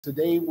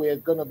Today we're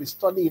going to be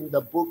studying the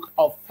book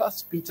of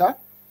First Peter,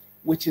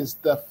 which is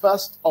the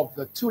first of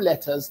the two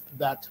letters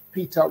that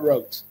Peter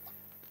wrote.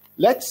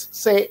 Let's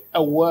say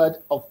a word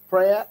of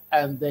prayer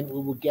and then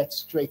we will get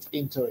straight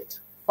into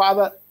it.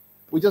 Father,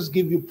 we just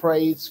give you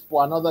praise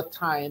for another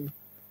time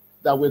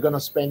that we're going to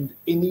spend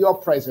in your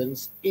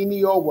presence, in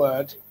your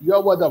word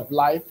of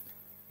life,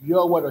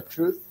 your word of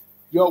truth,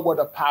 your word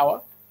of power,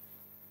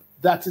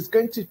 that is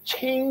going to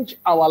change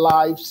our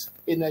lives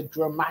in a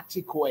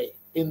dramatic way.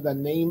 In the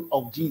name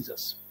of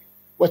Jesus.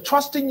 We're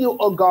trusting you,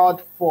 oh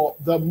God, for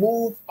the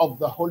move of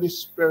the Holy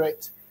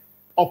Spirit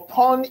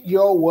upon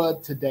your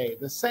word today.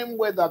 The same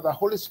way that the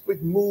Holy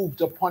Spirit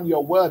moved upon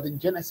your word in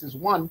Genesis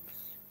 1.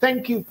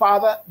 Thank you,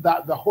 Father,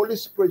 that the Holy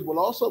Spirit will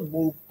also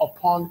move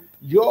upon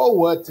your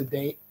word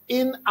today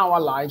in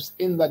our lives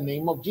in the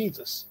name of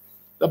Jesus.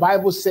 The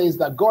Bible says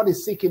that God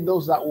is seeking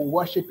those that will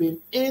worship him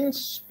in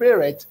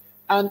spirit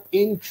and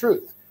in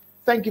truth.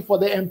 Thank you for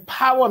the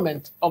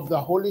empowerment of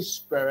the Holy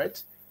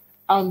Spirit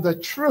and the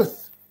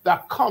truth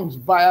that comes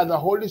via the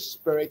Holy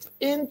Spirit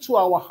into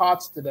our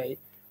hearts today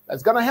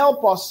that's going to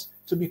help us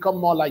to become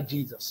more like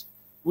Jesus.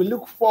 We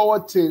look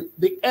forward to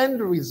the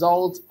end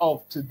result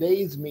of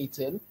today's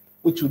meeting,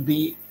 which will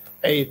be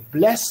a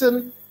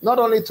blessing not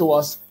only to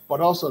us,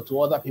 but also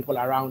to other people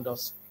around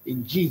us.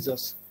 In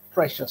Jesus'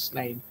 precious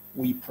name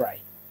we pray.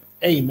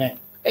 Amen.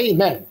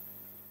 Amen.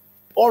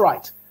 All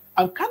right.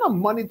 I'm kind of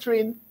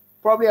monitoring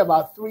probably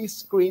about 3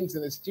 screens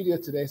in the studio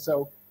today,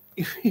 so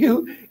if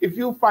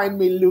you find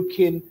me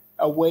looking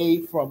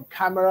away from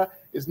camera,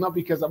 it's not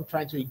because I'm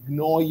trying to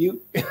ignore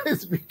you.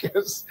 It's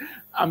because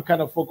I'm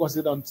kind of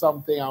focusing on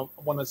something. I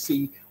want to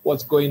see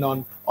what's going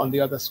on the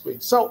other screen.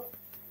 So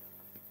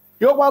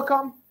you're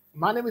welcome.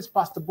 My name is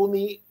Pastor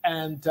Boomy,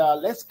 and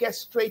let's get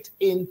straight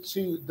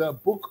into the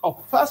book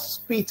of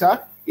First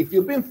Peter. If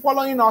you've been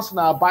following us in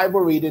our Bible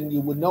reading, you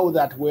will know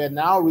that we're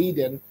now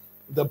reading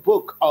the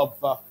book of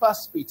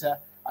First Peter,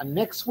 and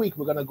next week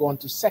we're going to go on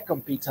to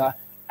Second Peter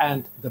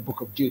and the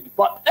book of Jude.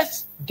 But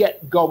let's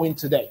get going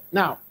today.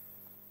 Now,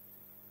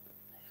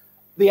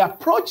 the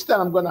approach that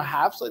I'm going to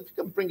have, so if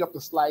you can bring up the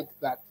slide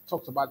that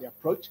talks about the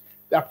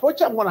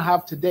approach I'm going to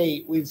have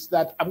today is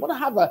that I'm going to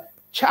have a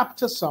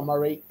chapter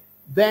summary.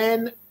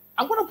 Then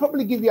I'm going to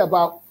probably give you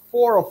about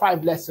 4 or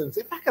 5 lessons.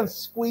 If I can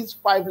squeeze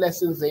 5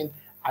 lessons in,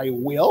 I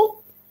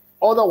will.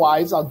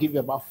 Otherwise, I'll give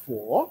you about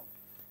 4.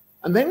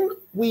 And then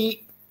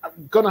we are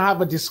going to have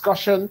a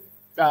discussion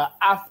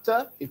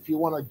after. If you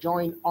want to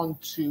join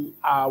onto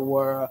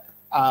our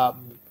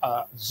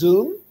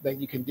Zoom, then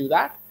you can do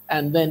that.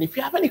 And then if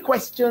you have any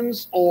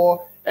questions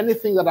or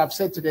anything that I've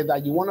said today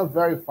that you want to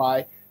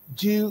verify,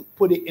 do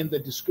put it in the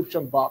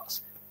description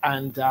box,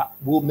 and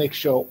we'll make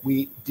sure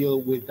we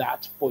deal with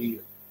that for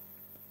you.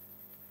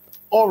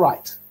 All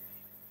right.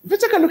 If you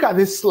take a look at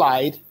this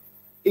slide,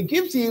 it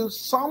gives you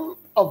some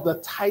of the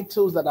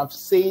titles that I've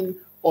seen,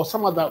 or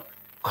some of the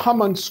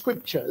common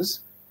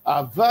scriptures,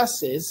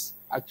 verses,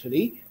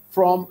 actually,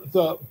 from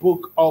the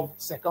book of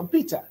Second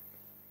Peter.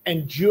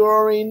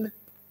 Enduring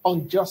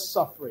unjust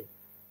suffering,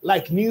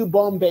 like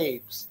newborn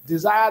babes,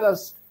 desire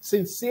the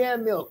sincere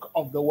milk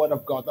of the word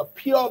of God, the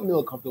pure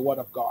milk of the word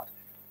of God.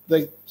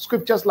 The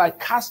scriptures like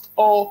cast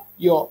all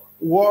your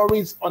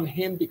worries on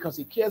him because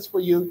he cares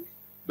for you.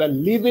 The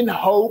living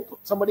hope,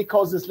 somebody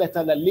calls this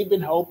letter the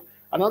living hope.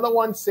 Another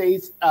one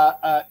says,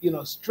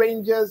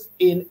 strangers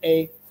in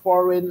a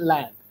foreign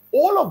land.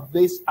 All of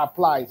this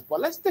applies, but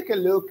let's take a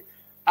look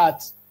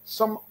at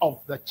some of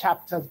the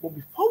chapters. But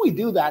before we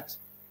do that,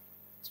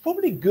 it's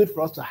probably good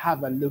for us to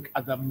have a look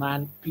at the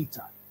man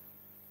Peter.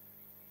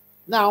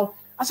 Now,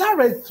 as I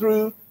read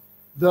through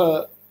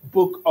the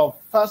book of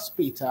First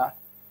Peter,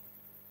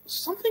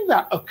 something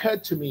that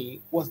occurred to me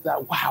was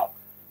that, wow,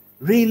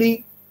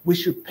 really, we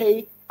should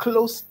pay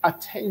close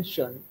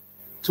attention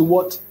to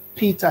what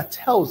Peter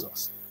tells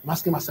us. I'm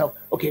asking myself,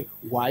 okay,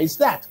 why is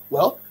that?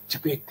 Well, to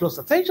pay close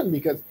attention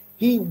because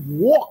he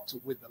walked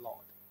with the Lord.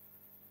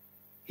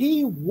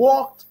 He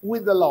walked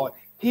with the Lord.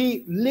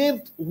 He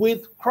lived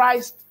with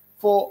Christ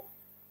for,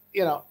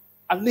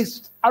 at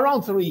least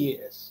around 3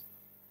 years.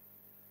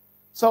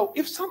 So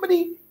if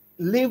somebody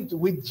lived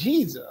with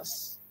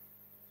Jesus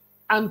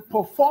and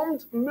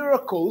performed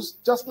miracles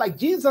just like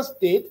Jesus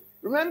did,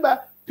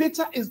 remember,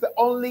 Peter is the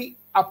only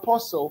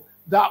apostle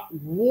that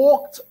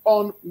walked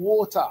on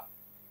water.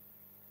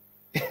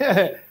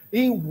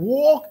 He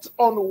walked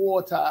on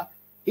water.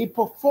 He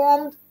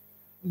performed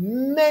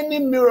many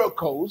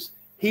miracles.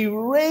 He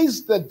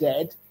raised the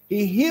dead.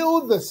 He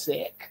healed the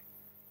sick.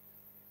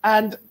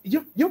 And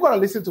you've got to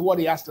listen to what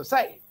he has to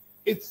say.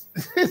 It's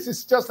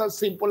just as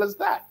simple as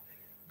that.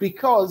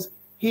 Because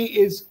he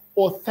is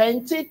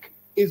authentic,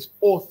 is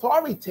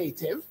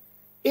authoritative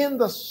in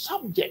the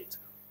subject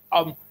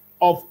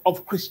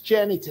of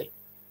Christianity.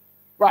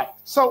 Right.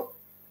 So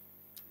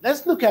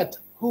let's look at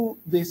who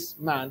this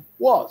man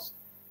was.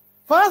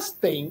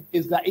 First thing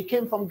is that he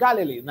came from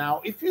Galilee.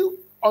 Now, if you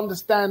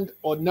understand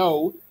or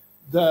know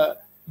the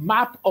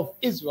map of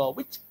Israel,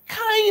 which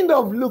kind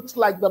of looks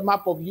like the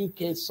map of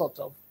UK, sort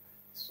of,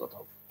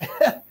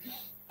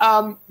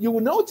 you will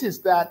notice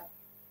that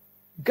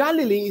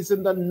Galilee is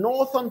in the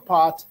northern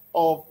part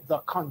of the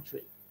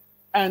country.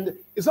 And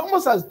it's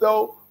almost as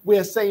though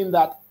we're saying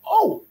that,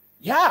 oh,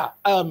 yeah,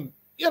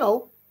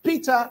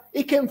 Peter,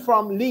 he came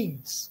from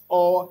Leeds,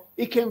 or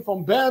he came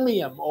from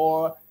Birmingham,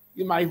 or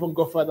you might even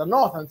go further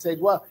north and say,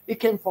 well, he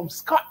came from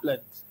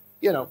Scotland,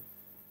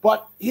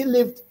 But he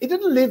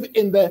didn't live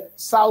in the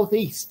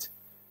southeast,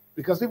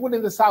 because people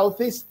in the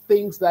southeast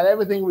think that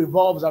everything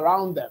revolves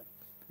around them.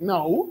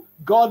 No,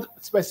 God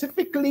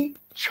specifically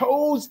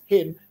chose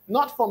him,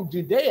 not from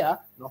Judea,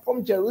 not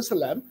from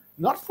Jerusalem,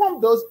 not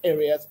from those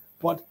areas,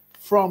 but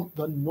from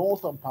the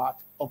northern part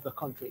of the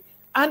country.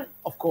 And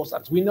of course,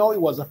 as we know, he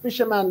was a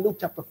fisherman. Luke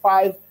chapter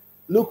 5,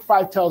 Luke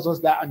 5 tells us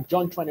that, and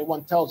John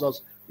 21 tells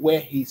us where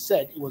he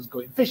said he was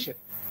going fishing.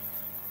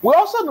 We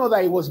also know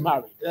that he was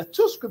married. There are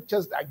two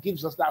scriptures that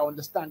gives us that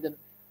understanding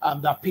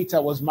that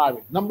Peter was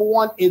married. Number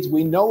one is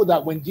we know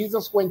that when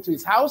Jesus went to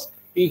his house,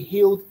 he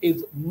healed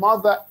his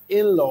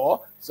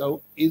mother-in-law,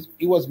 so he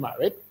was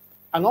married.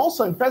 And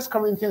also in 1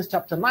 Corinthians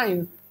chapter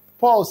 9,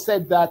 Paul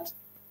said that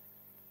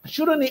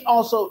shouldn't he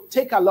also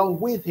take along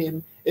with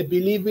him a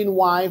believing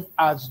wife,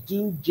 as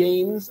do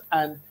James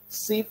and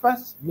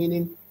Cephas,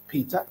 meaning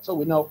Peter. So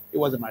we know he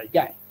was a married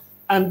guy.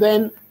 And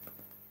then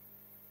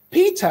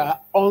Peter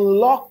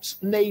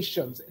unlocked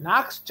nations. In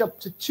Acts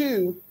chapter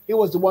 2, he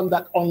was the one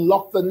that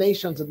unlocked the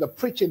nations in the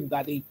preaching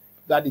that he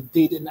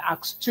did in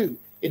Acts 2.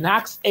 In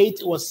Acts 8,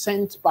 he was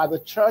sent by the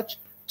church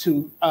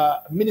to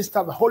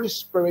minister the Holy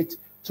Spirit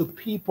to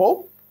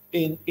people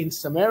in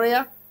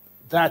Samaria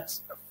that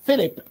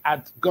Philip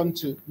had gone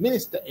to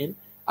minister in.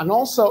 And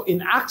also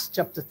in Acts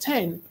chapter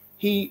 10,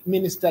 he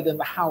ministered in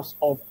the house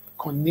of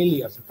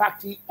Cornelius. In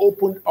fact, he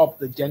opened up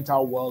the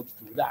Gentile world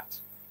through that.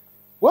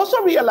 We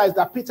also realize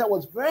that Peter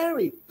was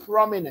very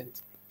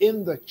prominent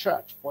in the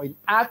church. For in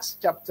Acts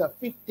chapter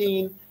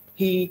 15,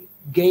 he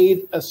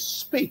gave a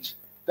speech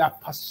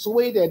that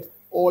persuaded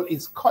all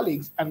his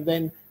colleagues, and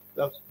then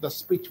the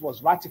speech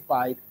was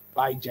ratified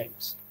by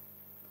James.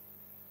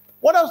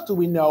 What else do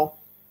we know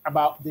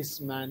about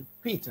this man,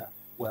 Peter?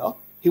 Well,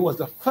 he was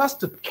the first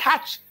to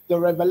catch the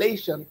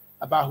revelation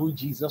about who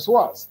Jesus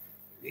was.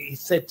 He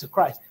said to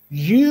Christ,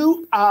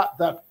 "You are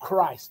the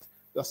Christ,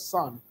 the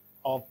Son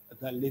of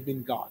the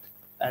living God."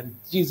 And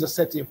Jesus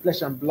said to him,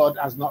 "Flesh and blood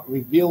has not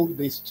revealed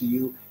this to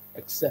you,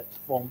 except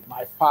from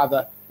my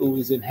Father who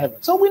is in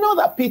heaven." So we know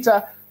that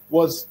Peter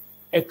was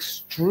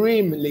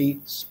extremely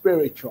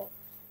spiritual.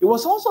 He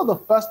was also the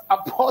first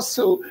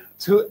apostle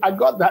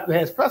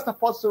first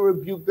apostle to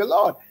rebuke the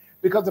Lord,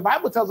 because the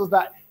Bible tells us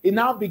that he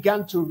now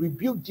began to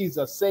rebuke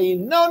Jesus,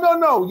 saying,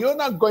 no, you're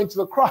not going to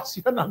the cross.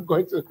 You're not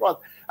going to the cross.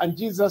 And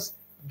Jesus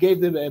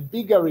gave him a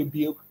bigger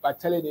rebuke by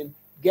telling him,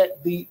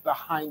 "Get thee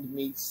behind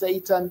me,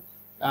 Satan,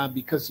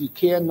 because you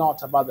care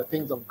not about the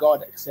things of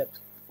God except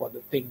for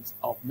the things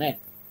of men."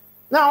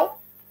 Now,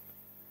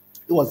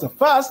 he was the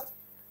first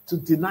to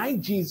deny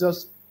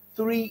Jesus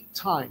 3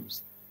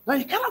 times. Now,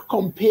 you cannot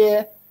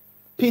compare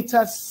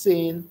Peter's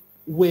sin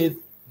with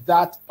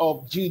that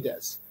of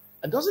Judas.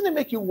 And doesn't it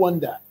make you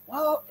wonder,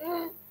 well,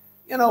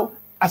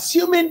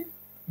 assuming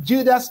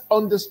Judas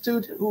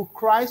understood who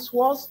Christ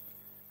was,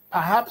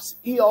 perhaps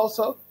he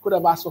also could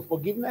have asked for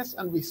forgiveness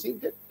and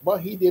received it,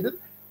 but he didn't.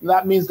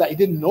 That means that he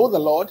didn't know the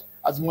Lord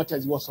as much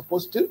as he was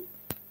supposed to.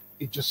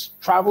 He just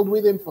traveled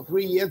with him for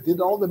 3 years, did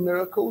all the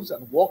miracles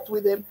and walked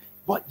with him,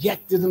 but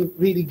yet didn't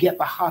really get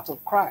the heart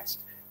of Christ,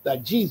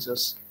 that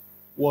Jesus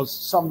was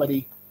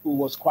somebody who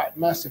was quite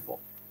merciful.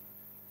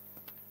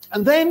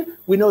 And then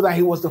we know that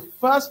he was the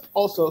first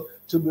also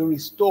to be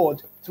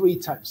restored 3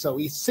 times. So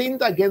he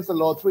sinned against the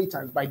Lord 3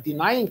 times by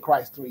denying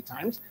Christ 3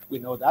 times. We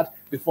know that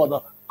before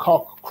the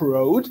cock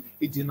crowed,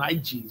 he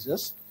denied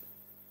Jesus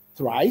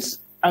thrice.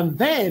 And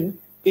then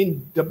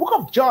in the book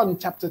of John,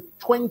 chapter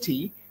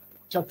 20,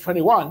 chapter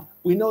 21,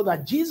 we know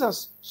that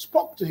Jesus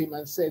spoke to him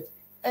and said,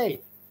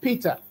 "Hey,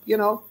 Peter,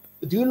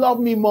 do you love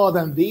me more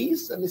than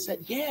these?" And he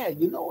said, "Yeah,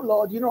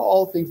 Lord,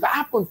 all things." That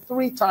happened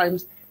 3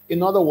 times.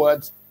 In other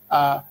words,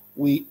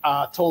 we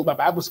are told by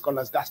Bible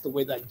scholars that's the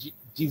way that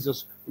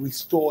Jesus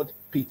restored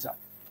Peter.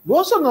 We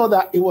also know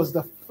that he was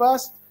the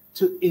first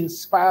to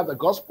inspire the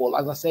gospel,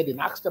 as I said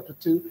in Acts chapter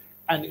 2,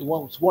 and he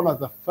was one of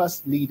the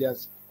first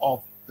leaders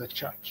of the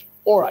church.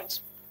 All right.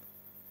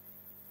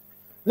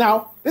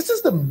 Now, this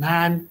is the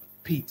man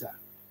Peter.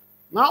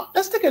 Now,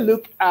 let's take a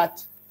look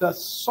at the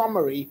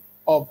summary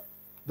of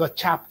the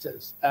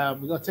chapters. We're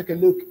going to take a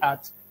look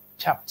at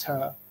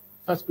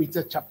 1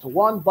 Peter chapter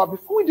 1. But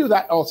before we do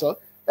that also,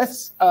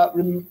 let's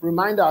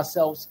remind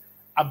ourselves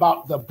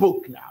about the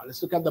book now.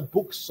 Let's look at the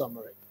book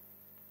summary.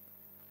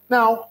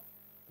 Now,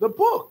 the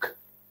book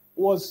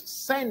was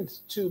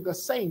sent to the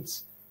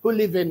saints who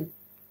live in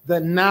the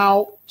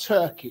now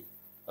Turkey,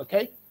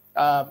 okay?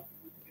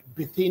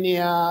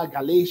 Bithynia,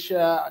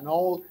 Galatia, and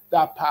all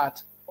that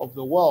part of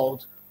the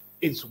world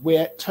is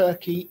where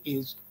Turkey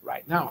is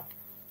right now.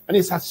 And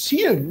it's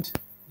assumed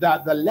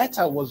that the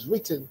letter was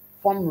written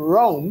from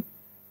Rome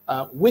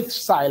with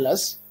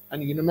Silas.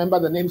 And you remember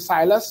the name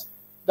Silas?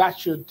 That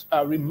should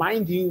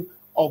remind you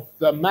of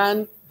the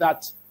man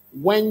that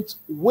went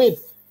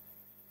with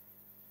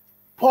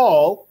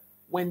Paul,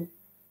 when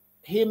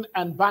him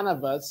and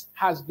Barnabas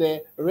has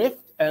their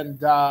rift, and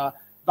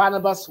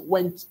Barnabas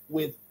went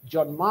with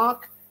John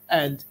Mark,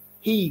 and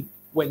he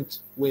went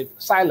with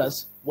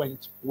Silas,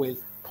 went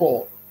with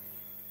Paul.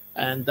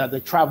 And they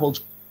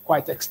traveled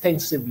quite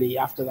extensively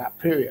after that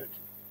period.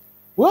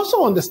 We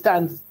also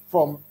understand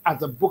from,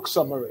 as a book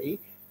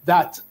summary,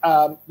 that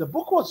the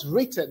book was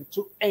written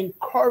to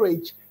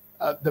encourage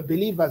the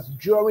believers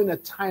during a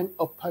time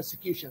of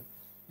persecution.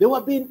 They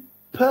were being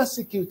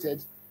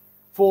persecuted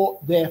for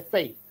their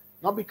faith,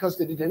 not because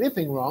they did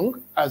anything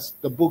wrong, as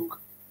the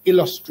book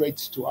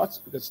illustrates to us,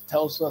 because it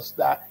tells us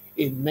that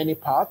in many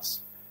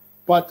parts,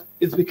 but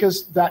it's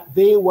because that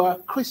they were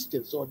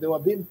Christians, or they were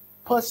being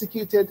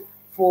persecuted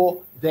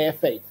for their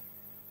faith.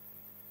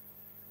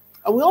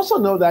 And we also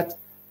know that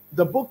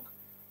the book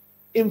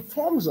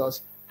informs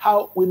us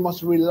how we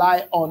must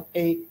rely on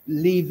a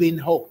living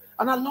hope.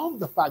 And I love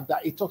the fact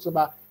that it talks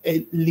about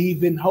a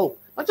living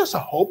hope. Not just a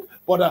hope,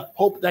 but a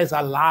hope that is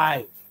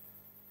alive.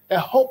 A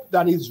hope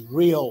that is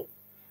real.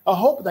 A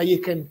hope that you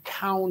can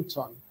count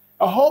on.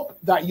 A hope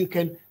that you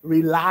can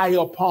rely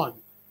upon.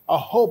 A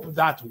hope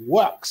that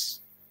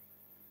works.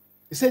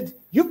 He said,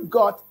 you've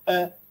got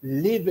a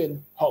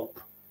living hope.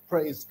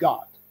 Praise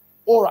God.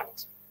 All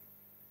right.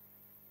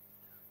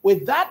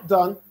 With that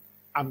done,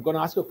 I'm going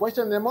to ask you a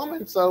question in a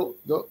moment. So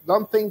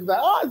don't think that,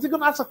 oh, is he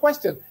going to ask a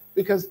question?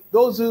 Because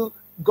those who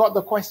got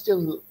the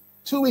question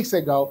 2 weeks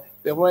ago,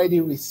 they've already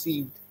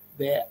received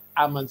their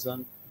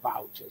Amazon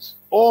vouchers.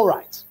 All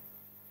right.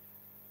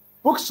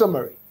 Book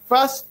summary.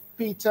 1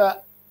 Peter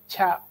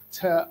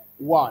chapter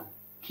 1.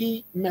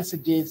 Key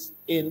messages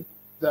in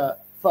the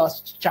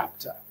first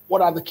chapter.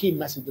 What are the key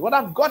messages? What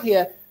I've got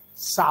here,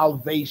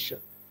 salvation.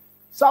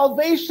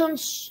 Salvation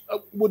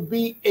would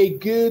be a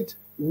good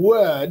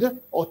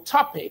word or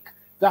topic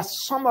that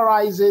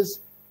summarizes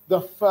the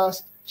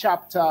first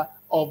chapter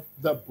of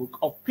the book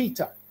of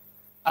Peter.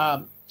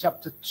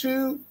 Chapter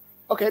 2.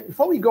 Okay,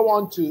 before we go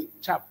on to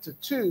chapter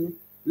 2,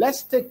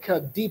 let's take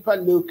a deeper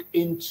look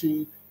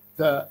into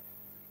the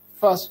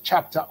first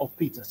chapter of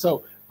Peter.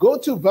 So go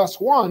to verse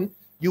 1.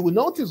 You will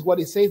notice what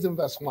it says in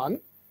verse 1.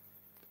 It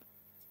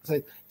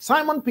says,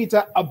 Simon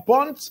Peter, a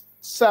bond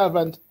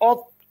servant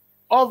of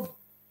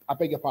I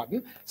beg your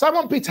pardon,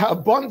 Simon Peter, a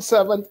bond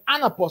servant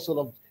and apostle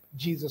of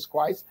Jesus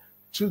Christ,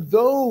 to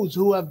those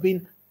who have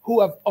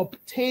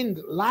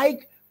obtained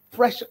like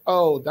precious.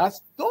 Oh,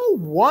 that's no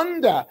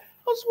wonder. I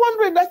was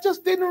wondering, that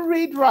just didn't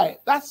read right.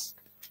 That's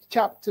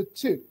chapter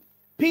 2.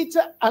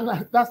 Peter,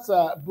 and that's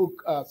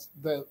book,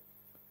 the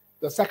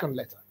second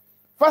letter.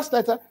 First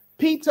letter,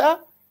 Peter,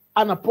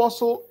 an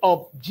apostle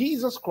of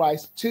Jesus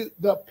Christ, to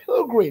the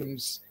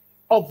pilgrims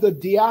of the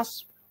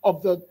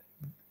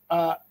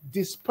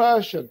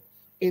dispersion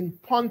in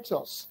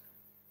Pontus,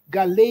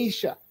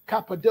 Galatia,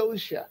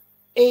 Cappadocia,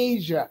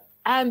 Asia,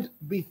 and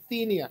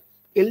Bithynia,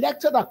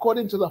 elected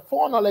according to the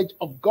foreknowledge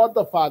of God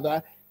the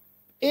Father,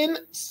 in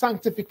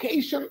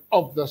sanctification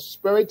of the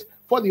Spirit,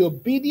 for the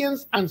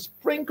obedience and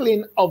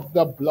sprinkling of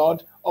the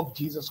blood of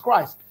Jesus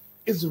Christ.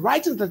 Is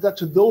writing that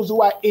to those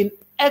who are in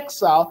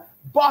exile,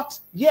 but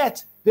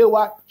yet they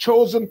were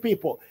chosen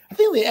people. I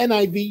think the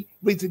NIV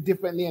reads it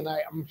differently, and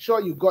I'm sure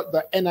you got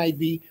the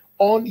NIV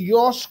on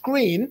your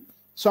screen.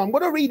 So I'm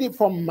going to read it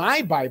from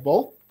my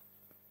Bible.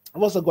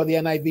 I've also got the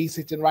NIV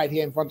sitting right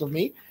here in front of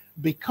me,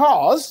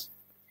 because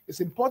it's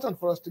important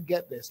for us to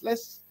get this.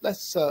 Let's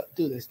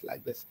do this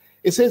like this.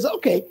 It says,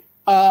 okay,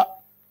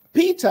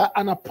 Peter,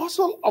 an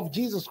apostle of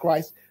Jesus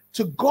Christ,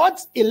 to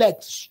God's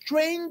elect,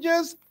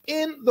 strangers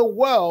in the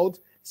world,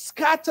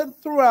 scattered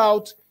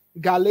throughout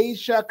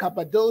Galatia,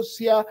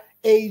 Cappadocia,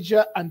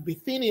 Asia, and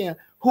Bithynia,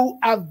 who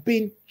have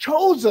been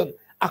chosen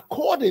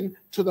according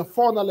to the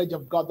foreknowledge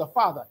of God the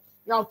Father.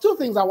 Now, two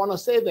things I want to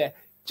say there.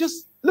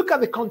 Just look at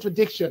the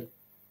contradiction.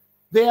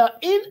 They are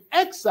in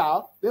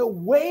exile. They're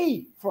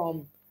away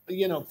from,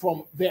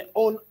 from their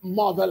own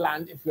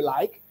motherland, if you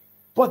like.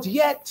 But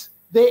yet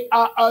they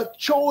are a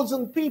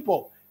chosen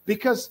people,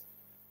 because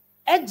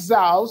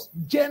exiles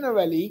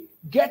generally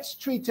get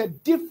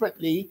treated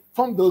differently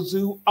from those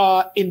who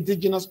are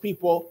indigenous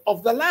people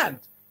of the land,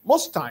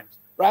 most times,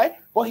 right?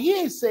 But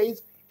here it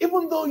says,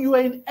 even though you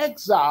are in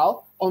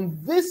exile on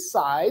this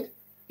side,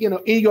 in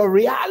your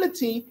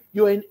reality,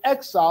 you're in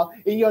exile.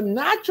 In your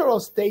natural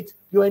state,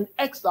 you're in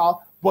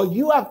exile, but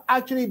you have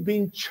actually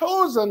been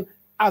chosen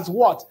as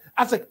what?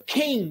 As a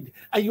king,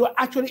 and you are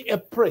actually a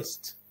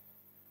priest.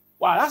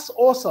 Wow, that's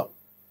awesome.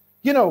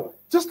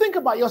 Just think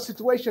about your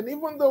situation.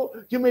 Even though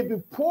you may be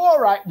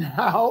poor right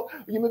now,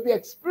 you may be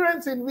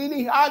experiencing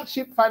really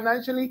hardship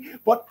financially,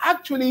 but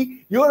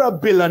actually you're a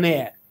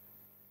billionaire.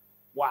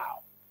 Wow.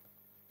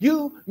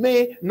 You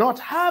may not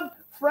have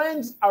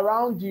friends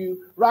around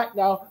you right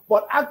now,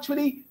 but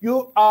actually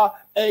you are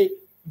a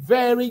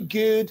very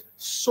good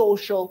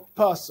social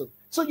person.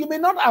 So you may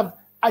not have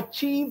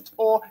achieved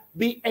or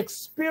be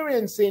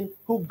experiencing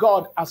who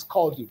God has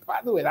called you. By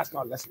the way, that's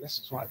not, let's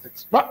just one of the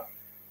things. But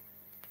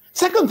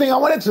second thing I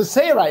wanted to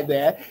say right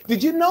there,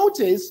 did you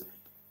notice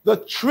the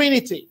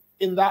Trinity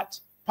in that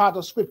part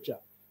of Scripture?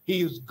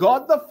 He is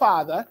God the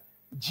Father,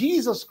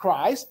 Jesus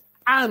Christ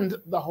and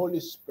the Holy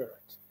Spirit.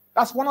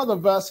 That's one of the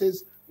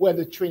verses where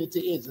the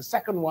Trinity is. The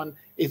second one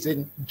is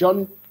in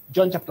John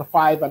chapter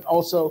 5, and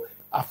also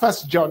 1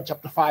 John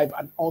chapter 5,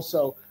 and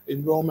also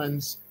in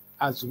Romans,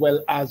 as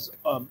well as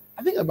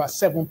I think about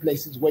 7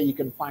 places where you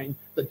can find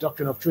the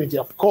doctrine of Trinity.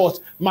 Of course,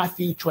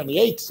 Matthew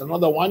 28 is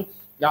another one.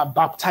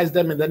 Baptize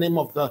them in the name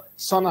of the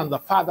Son and the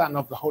Father and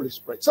of the Holy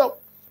Spirit. So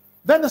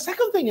then the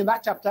second thing in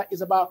that chapter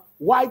is about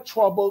why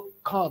trouble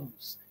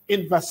comes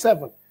in verse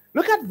 7.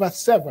 Look at verse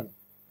 7,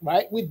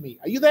 right, with me.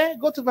 Are you there?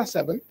 Go to verse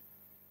 7.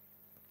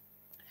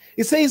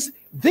 It says,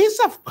 "These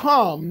have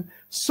come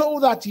so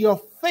that your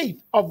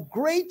faith of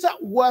greater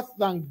worth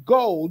than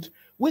gold,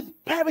 which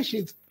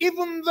perishes,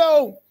 even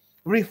though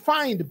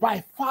refined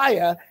by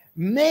fire,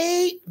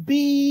 may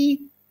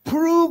be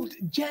proved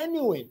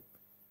genuine."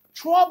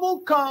 Trouble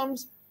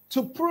comes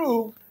to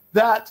prove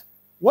that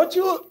what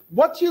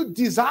you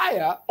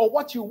desire or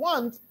what you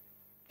want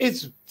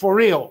is for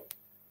real.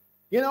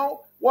 You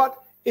know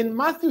what? In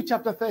Matthew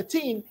chapter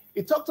 13,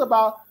 it talks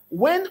about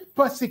when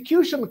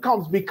persecution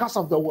comes because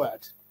of the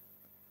word.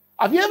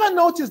 Have you ever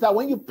noticed that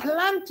when you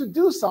plan to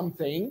do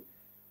something,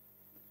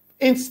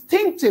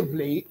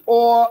 instinctively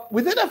or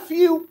within a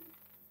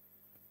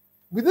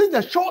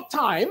short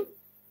time,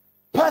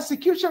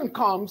 persecution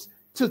comes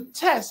to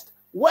test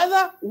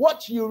whether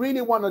what you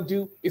really want to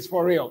do is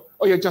for real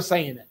or you're just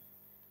saying it?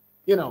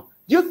 You know,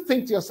 you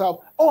think to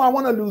yourself, oh, I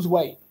want to lose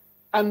weight.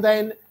 And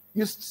then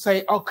you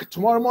say, okay,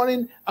 tomorrow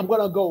morning, I'm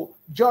going to go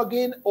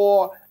jogging,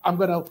 or I'm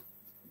going to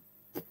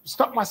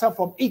stop myself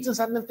from eating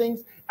certain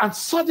things. And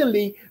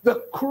suddenly the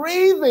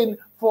craving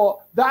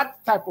for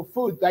that type of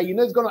food that you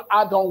know is going to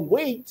add on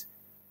weight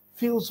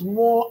feels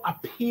more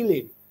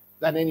appealing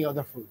than any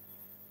other food.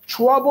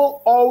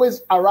 Trouble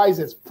always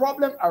arises.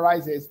 Problem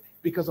arises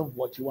because of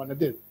what you want to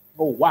do.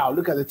 Oh, wow,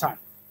 look at the time.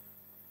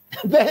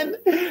 Then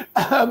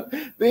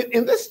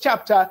in this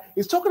chapter,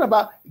 it's talking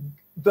about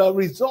the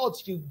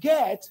results you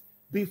get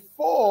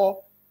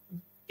before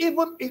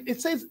even,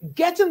 it says,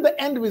 getting the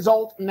end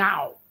result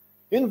now.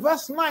 In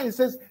verse 9, it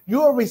says,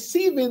 you are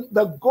receiving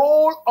the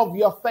goal of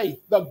your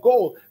faith, the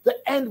goal, the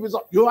end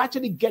result. You're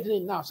actually getting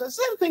it now. So the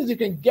same things you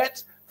can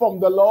get from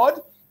the Lord,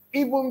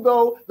 even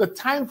though the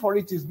time for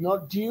it is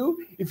not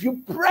due. If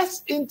you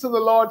press into the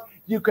Lord,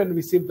 you can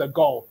receive the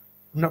goal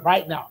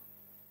right now.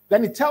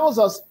 Then it tells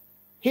us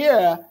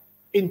here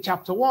in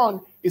chapter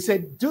 1, it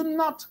said, do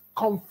not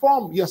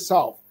conform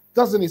yourself.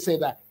 Doesn't it say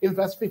that? In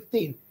verse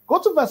 15. Go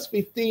to verse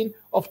 15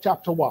 of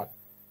chapter 1.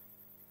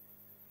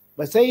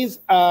 But it says,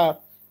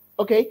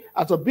 okay,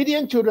 as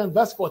obedient children,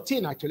 verse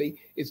 14 actually,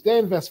 it's there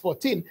in verse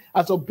 14.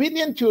 As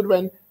obedient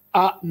children,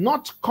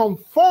 not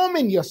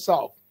conforming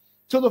yourself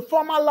to the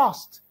former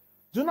lust.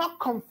 Do not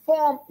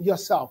conform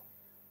yourself.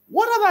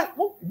 What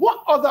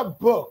other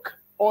book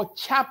or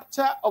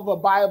chapter of the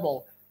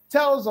Bible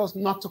tells us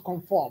not to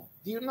conform?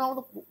 Do you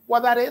know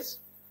what that is?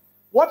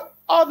 What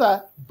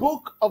other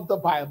book of the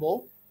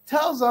Bible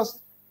tells us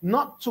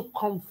not to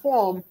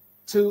conform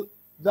to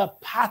the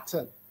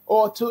pattern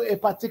or to a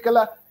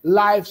particular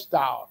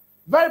lifestyle?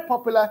 Very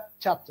popular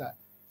chapter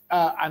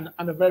and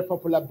a very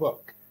popular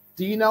book.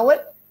 Do you know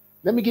it?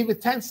 Let me give you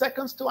 10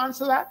 seconds to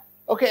answer that.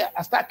 Okay,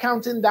 I start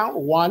counting down.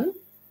 1,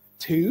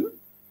 2,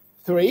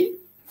 3,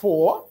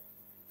 4,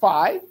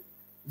 5.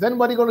 Is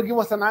anybody going to give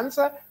us an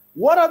answer?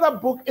 What other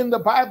book in the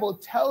Bible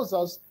tells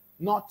us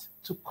not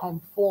to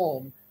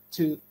conform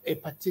to a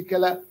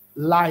particular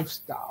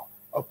lifestyle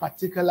or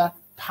particular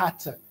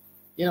pattern?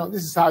 You know,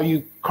 this is how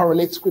you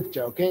correlate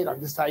scripture, okay? Like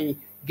this is how you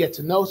get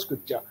to know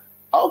scripture.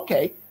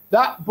 Okay,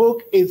 that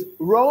book is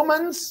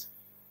Romans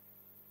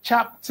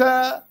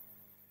chapter,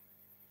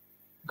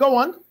 go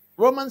on,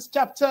 Romans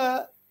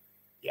chapter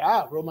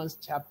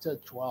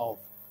 12.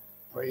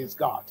 Praise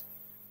God.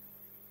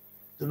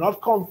 Do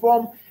not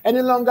conform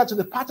any longer to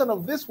the pattern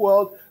of this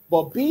world,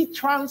 but be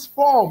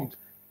transformed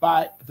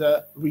by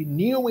the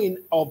renewing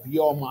of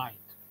your mind.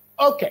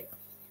 Okay.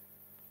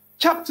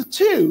 Chapter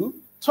 2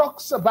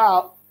 talks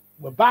about,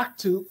 we're back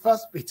to 1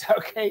 Peter,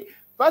 okay?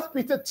 1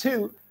 Peter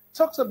 2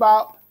 talks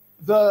about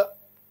the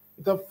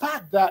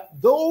fact that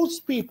those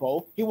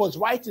people he was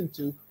writing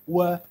to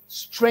were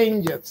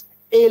strangers,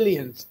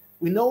 aliens.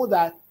 We know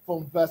that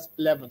from verse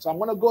 11. So I'm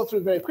going to go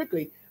through very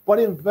quickly. But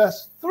in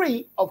verse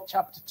 3 of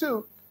chapter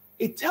 2,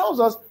 it tells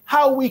us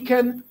how we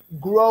can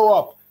grow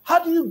up.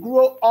 How do you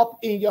grow up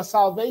in your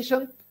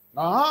salvation?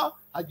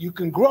 You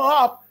can grow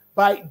up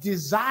by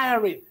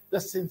desiring the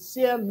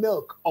sincere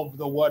milk of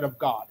the Word of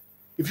God.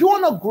 If you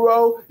want to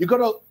grow, you're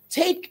going to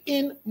take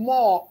in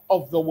more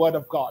of the Word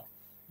of God.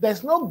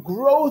 There's no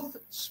growth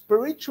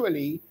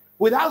spiritually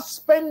without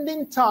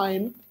spending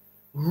time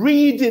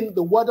reading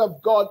the Word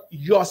of God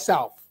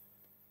yourself.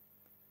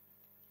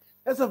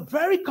 There's a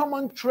very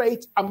common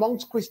trait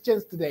amongst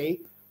Christians today,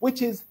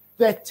 which is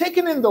they're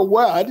taking in the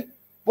Word,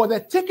 but they're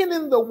taking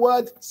in the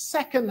Word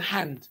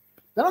secondhand.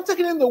 They're not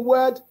taking in the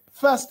Word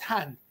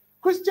firsthand.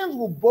 Christians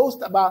will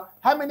boast about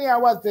how many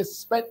hours they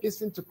spent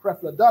listening to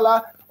Creflo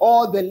Dollar,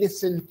 or they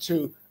listen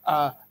to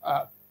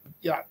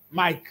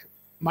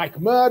Mike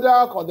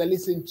Murdoch, or they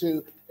listen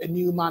to a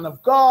new man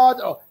of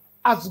God, or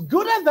as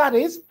good as that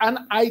is, and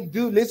I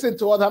do listen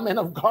to other men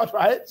of God,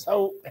 right?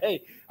 So,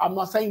 hey, I'm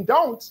not saying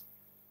don't.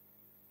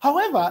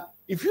 However,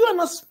 if you are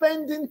not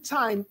spending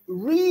time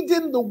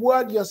reading the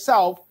word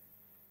yourself,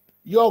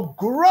 your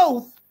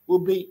growth will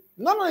be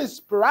not only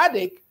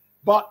sporadic,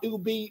 but it will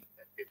be,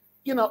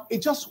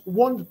 it just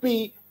won't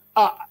be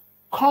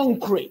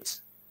concrete.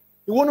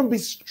 It won't be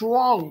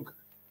strong.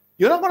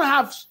 You're not going to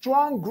have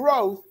strong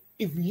growth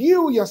if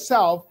you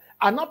yourself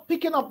are not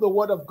picking up the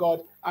word of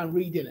God and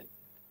reading it.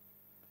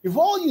 If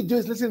all you do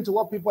is listen to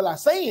what people are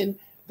saying,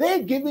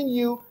 they're giving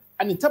you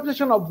an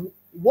interpretation of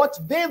what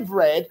they've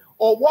read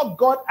or what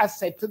God has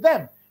said to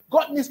them.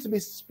 God needs to be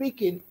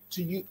speaking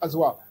to you as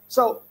well.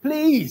 So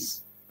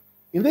please,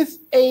 in this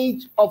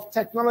age of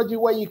technology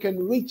where you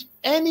can reach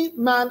any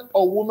man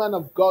or woman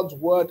of God's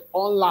word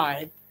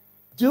online,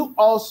 do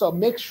also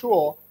make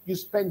sure you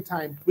spend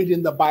time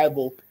reading the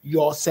Bible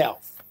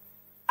yourself.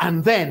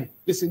 And then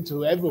listen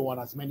to everyone,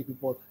 as many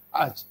people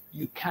as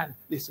you can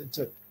listen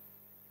to.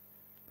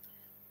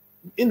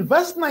 In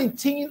verse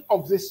 19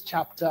 of this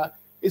chapter,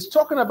 it's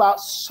talking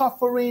about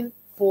suffering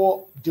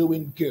for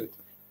doing good.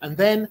 And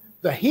then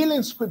the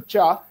healing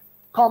scripture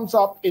comes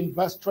up in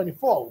verse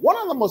 24. One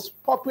of the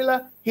most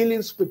popular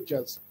healing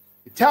scriptures.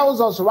 It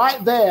tells us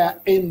right there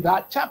in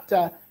that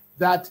chapter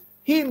that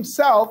he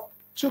himself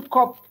took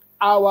up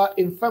our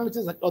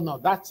infirmities. Oh no,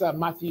 that's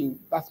Matthew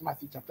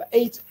chapter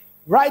 8.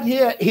 Right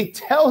here, it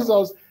tells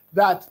us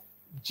that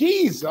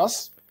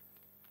Jesus,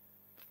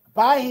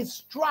 by his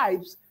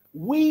stripes,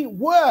 we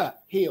were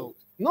healed.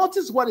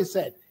 Notice what he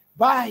said.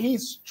 By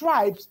his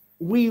stripes,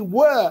 we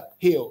were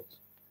healed.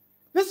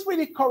 This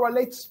really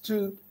correlates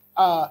to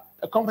a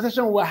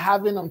conversation we're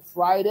having on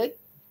Friday,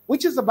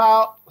 which is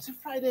about, was it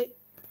Friday?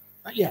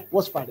 Yeah, it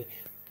was Friday.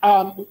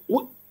 No,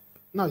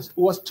 it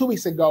was 2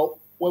 weeks ago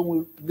when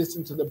we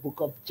listened to the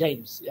book of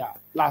James. Yeah,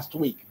 last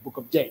week, book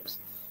of James.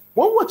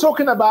 When we're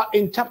talking about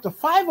in chapter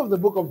 5 of the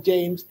book of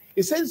James,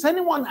 it says, is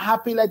anyone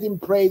happy, let him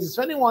praise. Is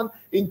anyone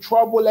in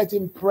trouble, let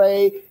him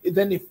pray.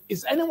 Then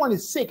if anyone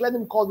is sick, let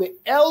him call the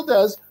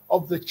elders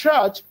of the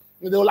church.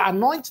 They will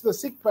anoint the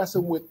sick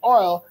person with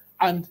oil,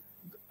 and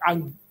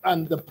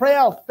the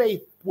prayer of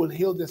faith will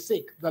heal the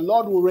sick. The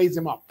Lord will raise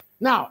him up.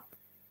 Now,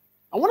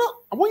 I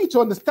want you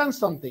to understand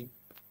something.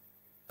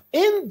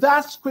 In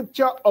that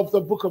scripture of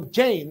the book of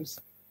James,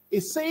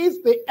 it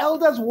says the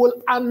elders will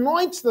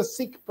anoint the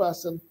sick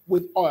person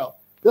with oil.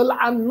 They'll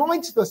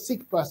anoint the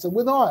sick person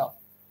with oil.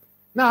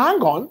 Now,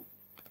 hang on.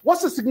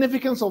 What's the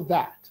significance of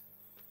that?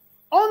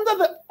 Under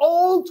the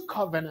old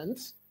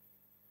covenant,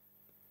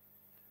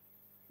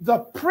 the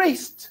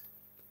priest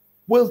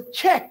will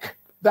check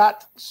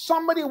that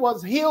somebody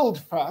was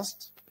healed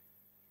first,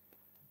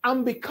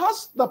 and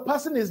because the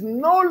person is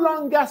no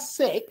longer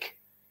sick,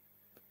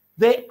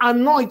 they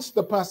anoint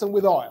the person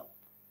with oil.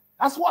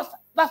 That's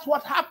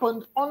what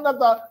happened under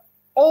the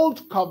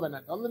old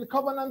covenant, under the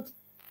covenant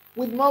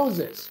with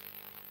Moses,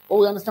 or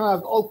we understand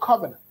as the old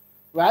covenant,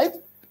 right?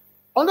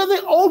 Under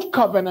the old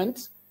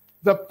covenant,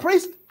 the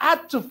priest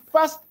had to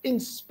first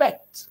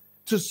inspect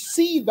to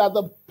see that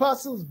the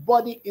person's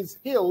body is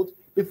healed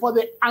before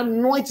they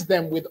anoint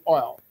them with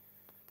oil.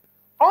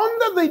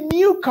 Under the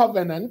new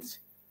covenant,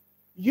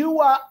 you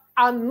are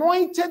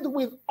anointed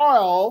with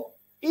oil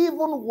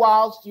even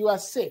whilst you are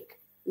sick.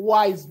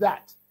 Why is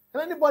that?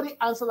 Can anybody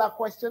answer that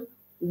question?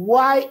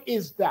 Why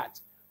is that?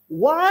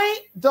 Why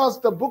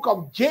does the book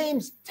of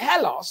James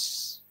tell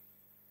us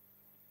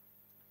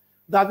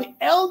that the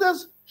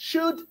elders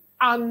should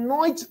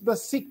anoint the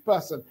sick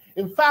person?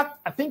 In fact,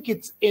 I think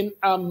it's in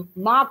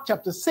Mark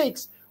chapter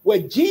 6 where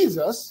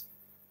Jesus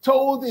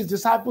told his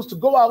disciples to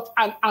go out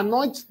and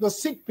anoint the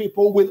sick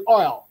people with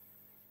oil.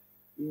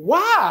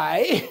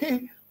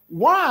 Why?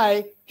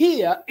 Why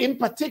here in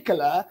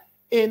particular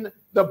in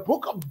the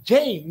book of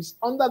James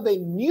under the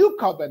new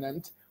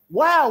covenant,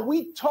 why are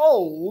we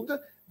told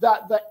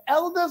that the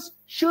elders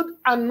should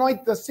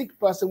anoint the sick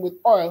person with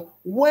oil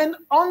when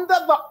under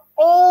the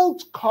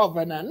old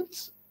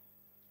covenant,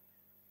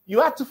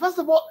 you have to first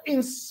of all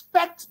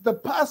inspect the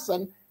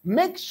person,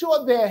 make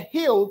sure they're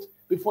healed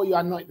before you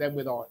anoint them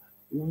with oil?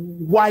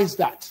 Why is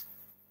that?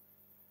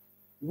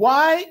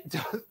 Why?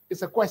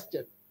 It's a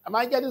question. Am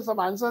I getting some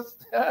answers?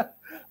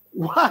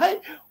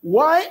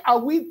 Why are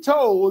we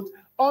told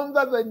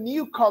under the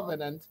new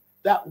covenant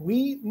that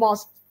we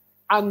must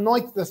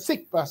anoint the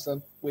sick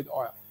person with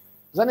oil?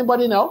 Does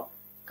anybody know?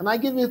 Can I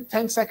give you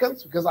 10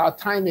 seconds? Because our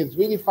time is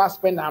really fast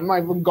spent. I'm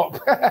not even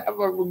got, I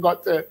haven't even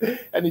got to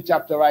any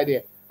chapter right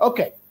here.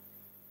 Okay.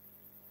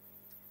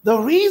 The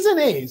reason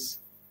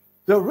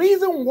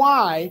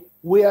why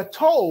we are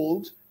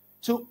told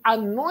to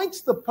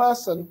anoint the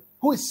person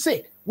who is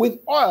sick with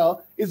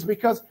oil is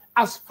because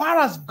as far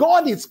as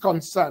God is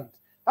concerned,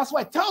 that's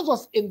why it tells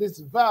us in this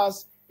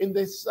verse, in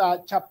this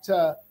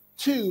chapter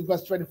 2,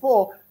 verse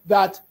 24,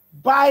 that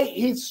by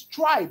his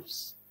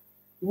stripes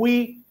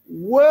we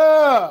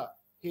were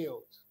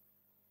healed.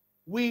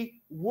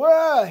 We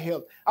were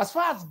healed. As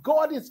far as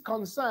God is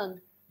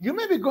concerned, you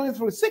may be going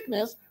through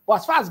sickness, but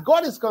as far as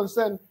God is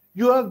concerned,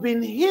 you have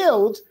been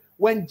healed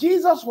when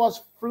Jesus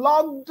was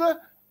flogged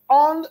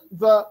on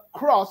the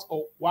cross,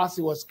 or whilst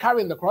he was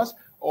carrying the cross,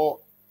 or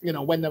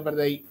whenever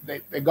they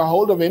got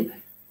hold of him,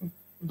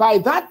 by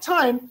that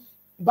time,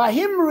 by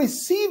him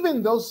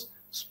receiving those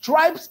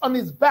stripes on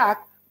his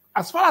back,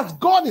 as far as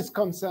God is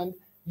concerned,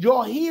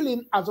 your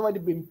healing has already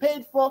been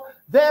paid for.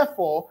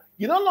 Therefore,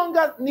 you no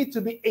longer need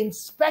to be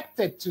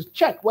inspected to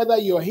check whether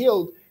you're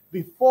healed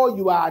before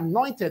you are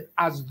anointed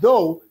as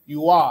though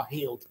you are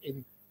healed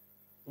in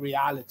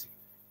reality.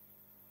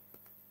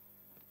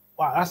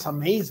 Wow, that's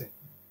amazing.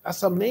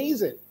 That's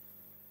amazing.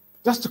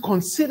 Just to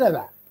consider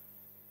that.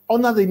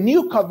 Under the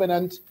new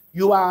covenant,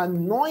 you are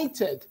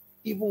anointed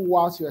even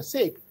whilst you are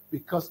sick,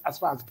 because as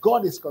far as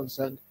God is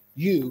concerned,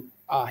 you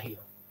are healed.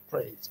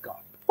 Praise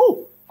God.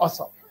 Whew,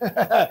 awesome.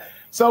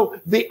 So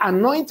the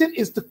anointing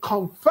is to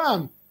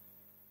confirm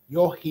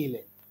your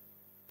healing.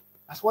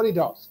 That's what it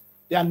does.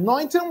 The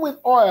anointing with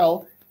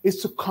oil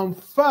is to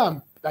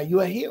confirm that you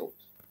are healed.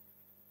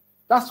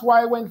 That's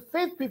why when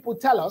faith people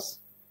tell us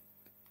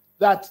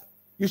that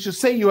you should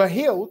say you are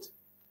healed,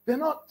 they're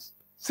not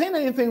saying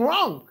anything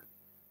wrong,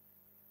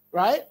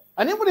 right?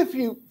 And even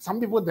if some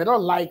people, they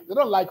don't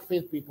like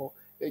faith people.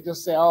 They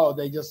just say, oh,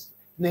 they just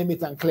name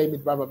it and claim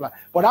it, blah, blah, blah.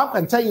 But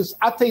I'll tell you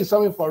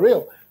something for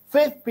real.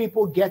 Faith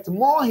people get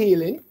more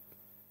healing.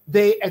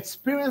 They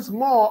experience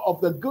more of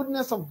the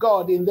goodness of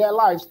God in their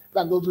lives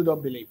than those who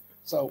don't believe.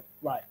 So,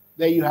 right,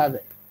 there you have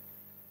it.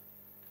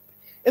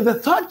 In the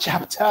third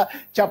chapter,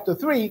 chapter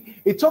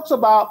 3, it talks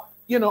about,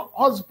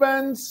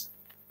 husbands,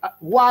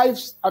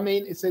 wives.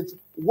 It says,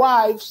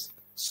 wives,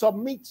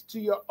 submit to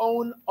your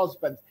own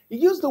husbands. It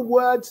used the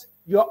words,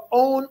 your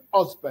own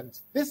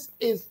husbands. This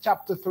is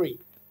chapter 3,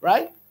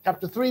 right?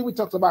 Chapter 3, we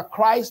talked about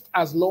Christ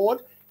as Lord.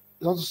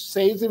 It also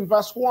says in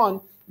verse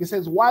 1, it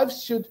says,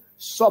 wives should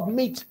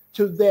submit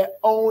to their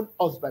own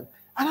husband.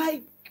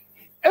 And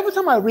every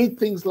time I read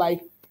things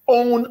like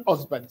own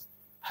husbands,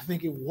 I'm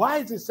thinking, why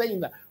is it saying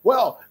that?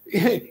 Well,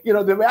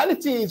 the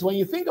reality is, when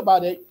you think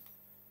about it,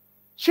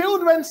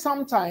 children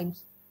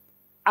sometimes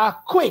are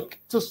quick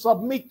to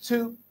submit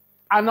to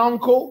an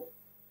uncle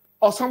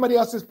or somebody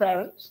else's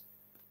parents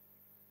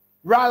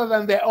rather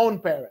than their own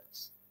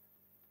parents.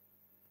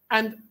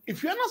 And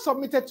if you're not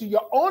submitted to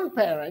your own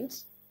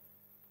parents,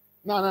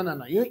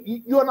 no.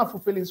 You are not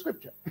fulfilling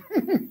scripture.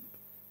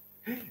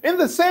 In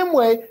the same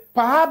way,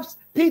 perhaps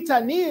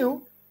Peter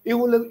knew it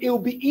will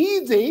be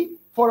easy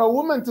for a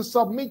woman to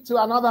submit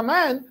to another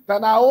man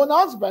than her own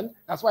husband.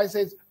 That's why he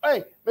says,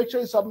 hey, make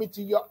sure you submit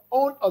to your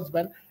own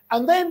husband.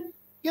 And then,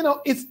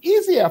 it's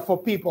easier for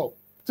people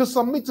to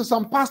submit to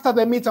some pastor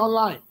they meet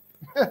online.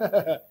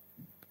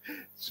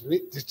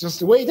 It's just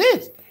the way it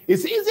is.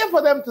 It's easier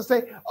for them to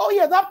say, oh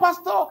yeah, that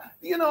pastor,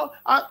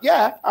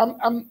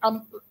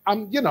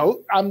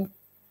 I'm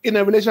in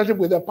a relationship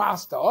with a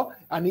pastor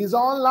and he's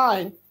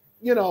online,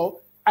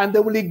 and they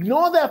will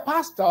ignore their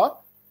pastor,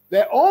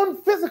 their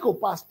own physical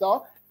pastor,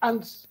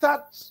 and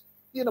start,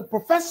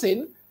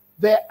 professing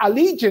their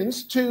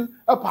allegiance to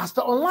a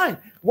pastor online,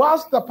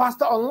 whilst the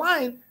pastor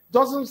online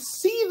doesn't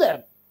see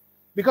them.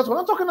 Because we're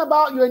not talking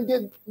about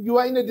you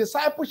are in a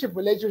discipleship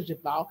relationship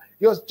now.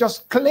 You're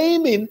just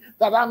claiming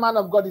that man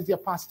of God is your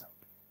pastor.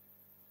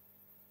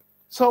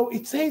 So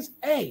it says,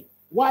 hey,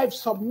 wives,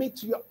 submit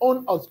to your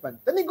own husband.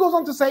 Then it goes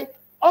on to say,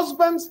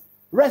 husbands,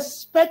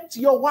 respect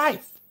your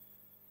wife.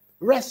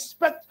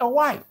 Respect a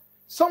wife.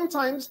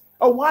 Sometimes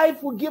a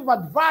wife will give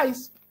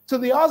advice to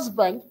the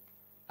husband,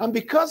 and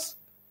because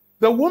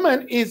the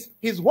woman is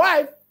his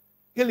wife,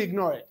 he'll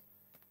ignore it.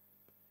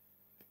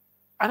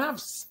 And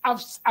I've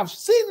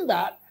seen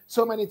that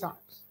so many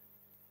times.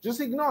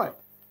 Just ignore it.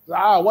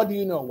 What do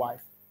you know,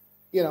 wife?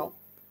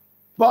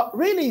 But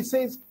really it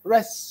says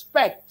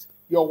respect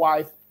your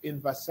wife in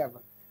verse 7.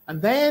 And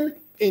then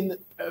in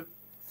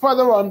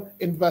further on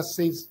in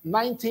verses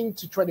 19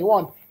 to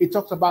 21, it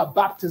talks about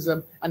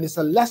baptism, and it's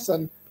a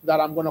lesson that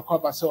I'm going to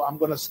cover. So I'm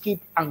going to skip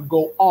and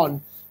go on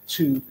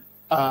to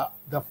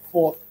the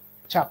fourth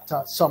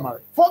chapter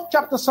summary. Fourth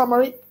chapter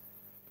summary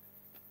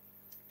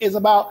is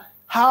about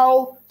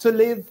how to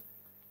live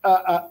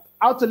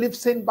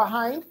sin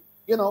behind.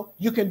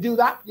 You can do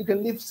that. You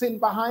can leave sin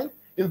behind.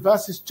 In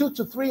verses 2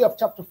 to 3 of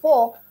chapter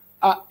 4,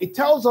 it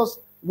tells us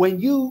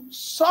when you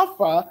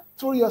suffer,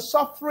 through your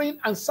suffering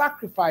and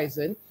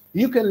sacrificing,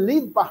 you can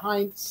leave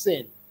behind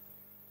sin.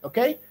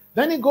 Okay?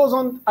 Then it goes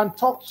on and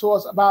talks to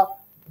us about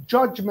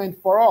judgment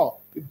for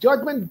all. If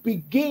judgment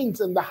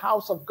begins in the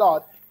house of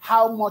God,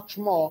 how much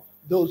more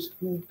those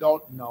who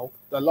don't know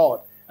the Lord?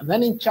 And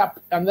then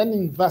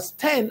in verse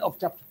 10 of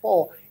chapter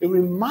 4, it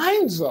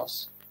reminds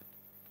us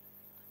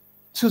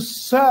to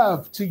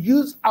serve, to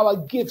use our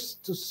gifts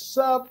to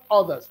serve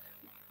others.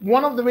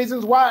 One of the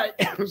reasons why,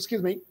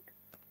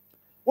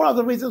 one of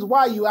the reasons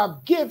why you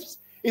have gifts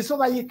is so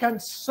that you can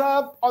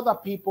serve other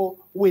people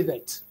with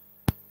it.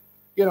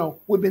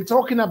 We've been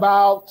talking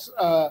about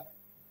how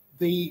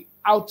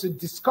to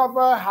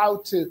discover, how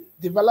to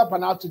develop,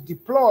 and how to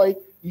deploy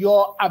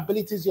your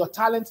abilities, your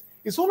talents.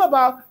 It's all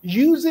about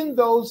using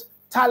those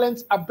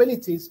talents,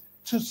 abilities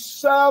to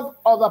serve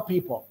other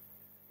people.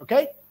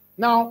 Okay?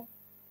 Now,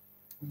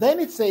 then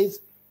it says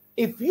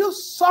if you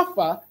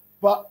suffer,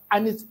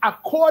 and it's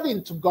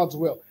according to God's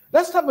will.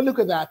 Let's have a look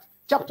at that.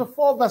 Chapter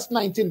 4, verse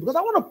 19, because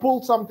I want to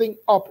pull something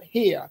up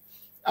here,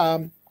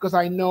 because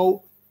I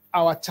know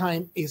our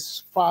time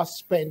is fast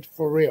spent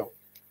for real.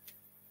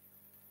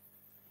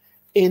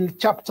 In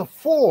chapter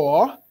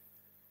 4,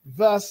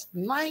 verse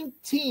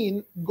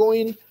 19,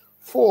 going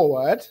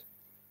forward,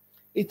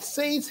 it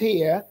says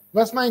here,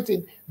 verse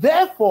 19,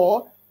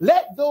 therefore,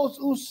 let those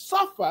who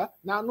suffer,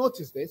 now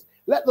notice this,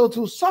 let those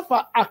who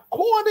suffer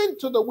according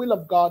to the will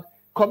of God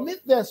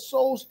commit their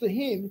souls to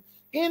him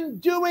in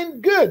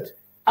doing good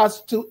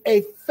as to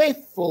a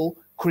faithful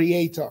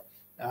creator.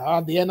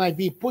 The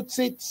NIV puts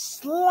it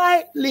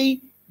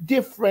slightly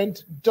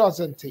different,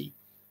 doesn't he?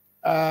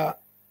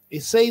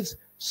 It says,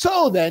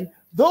 so then,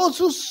 those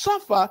who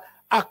suffer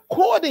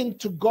according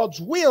to God's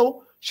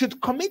will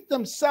should commit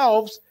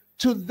themselves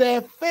to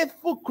their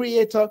faithful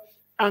creator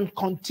and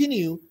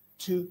continue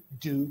to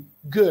do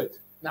good.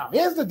 Now,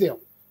 here's the deal.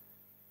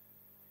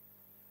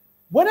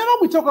 Whenever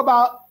we talk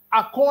about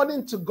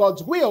according to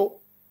God's will,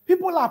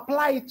 people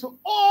apply it to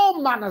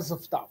all manners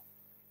of stuff.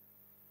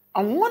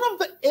 And one of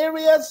the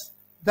areas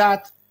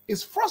that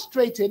is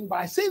frustrating, but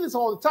I say this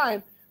all the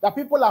time, that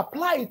people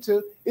apply it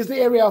to is the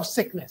area of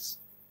sickness.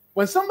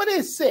 When somebody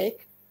is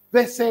sick,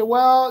 they say,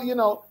 well, you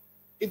know,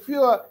 if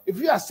you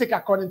are sick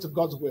according to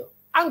God's will.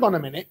 Hang on a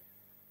minute.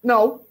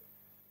 No.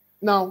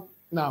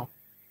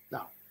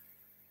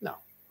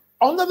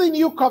 Under the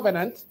new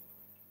covenant,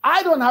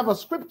 I don't have a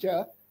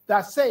scripture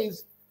that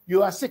says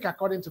you are sick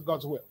according to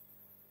God's will.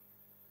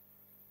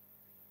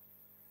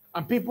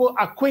 And people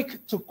are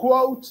quick to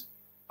quote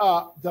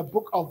the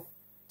book of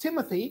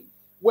Timothy,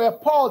 where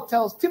Paul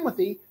tells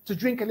Timothy to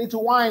drink a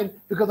little wine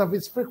because of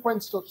his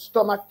frequent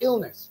stomach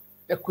illness.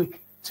 They're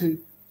quick to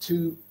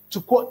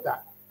quote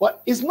that.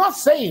 But it's not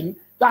saying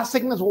that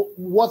sickness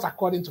was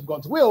according to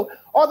God's will.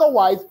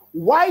 Otherwise,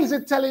 why is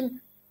it telling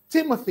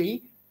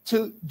Timothy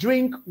to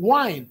drink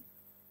wine?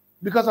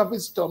 Because of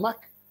his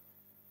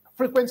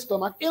frequent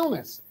stomach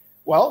illness.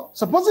 Well,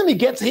 supposing he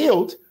gets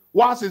healed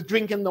whilst he's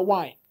drinking the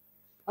wine.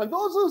 And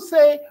those who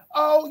say,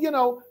 oh, you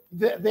know,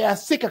 they are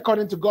sick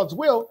according to God's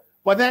will,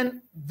 but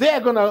then they're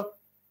going to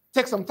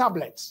take some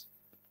tablets.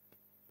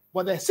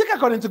 But they're sick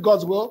according to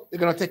God's will, they're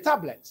going to take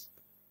tablets.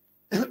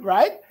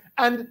 Right?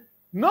 And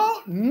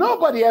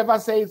nobody ever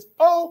says,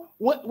 oh,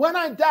 when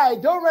I die,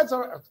 don't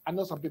resurrect. I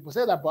know some people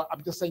say that, but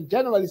I'm just saying,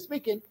 generally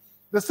speaking,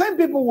 the same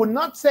people will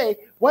not say,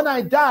 when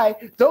I die,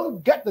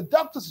 don't get the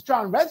doctors to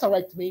try and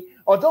resurrect me,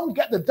 or don't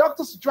get the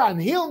doctors to try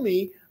and heal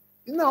me.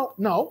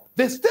 No,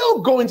 they still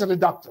go into the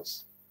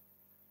doctors.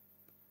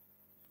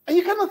 And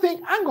you kind of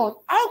think, hang on,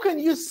 how can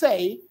you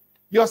say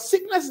your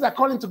sickness is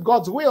according to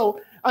God's will,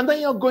 and then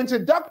you're going to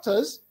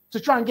doctors to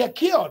try and get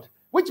cured,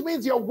 which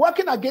means you're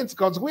working against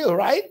God's will,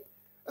 right?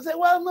 I say,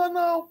 well,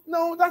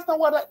 no, that's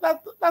not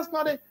that's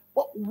not it.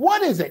 But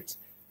what is it?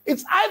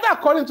 It's either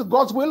according to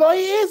God's will or it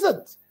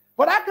isn't.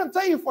 But I can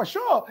tell you for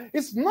sure,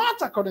 it's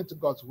not according to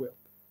God's will.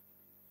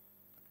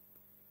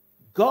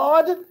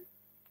 God,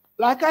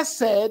 like I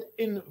said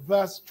in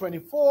verse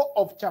 24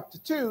 of chapter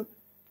 2,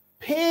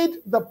 paid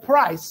the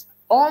price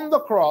on the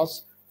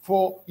cross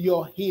for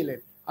your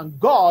healing. And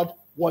God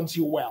wants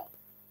you well.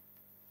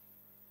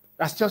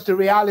 That's just the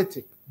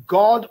reality.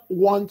 God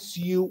wants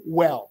you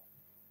well.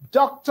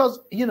 Doctors,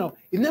 you know,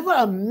 it never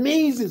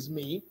amazes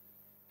me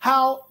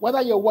how,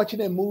 whether you're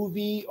watching a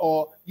movie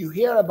or you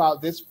hear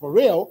about this for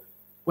real,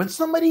 when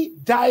somebody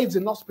dies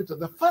in hospital,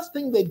 the first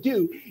thing they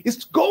do is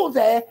to go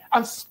there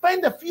and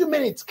spend a few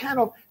minutes kind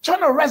of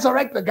trying to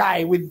resurrect the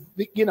guy with,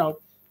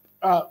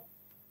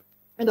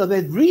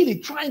 they're really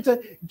trying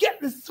to get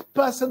this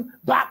person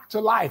back to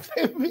life.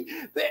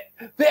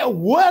 They're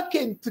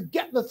working to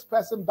get this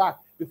person back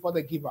before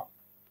they give up.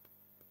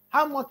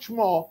 How much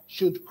more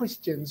should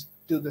Christians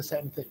do the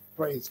same thing?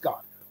 Praise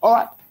God. All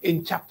right,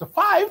 in chapter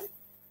 5,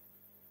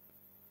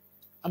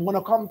 I'm going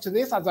to come to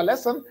this as a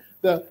lesson,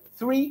 the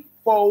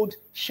threefold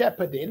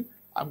shepherding.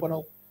 I'm going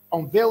to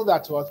unveil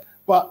that to us.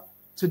 But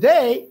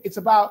today, it's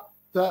about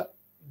the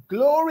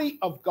glory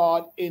of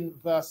God in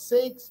verse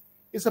 6.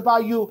 It's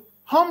about you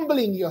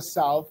humbling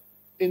yourself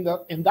in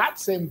that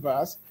same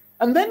verse.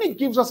 And then it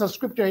gives us a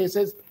scripture here. It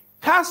says,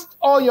 cast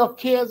all your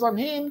cares on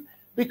him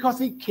because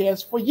he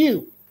cares for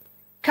you.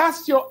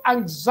 Cast your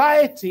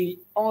anxiety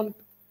on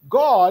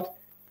God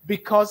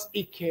because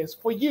he cares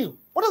for you.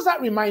 What does that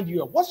remind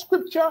you of? What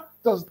scripture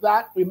does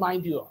that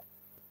remind you of?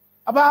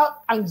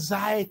 About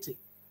anxiety.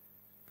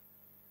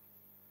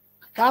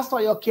 Cast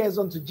all your cares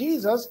onto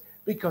Jesus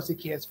because he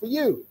cares for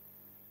you.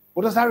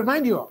 What does that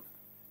remind you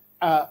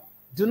of?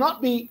 Do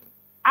not be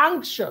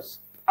anxious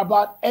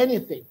about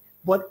anything,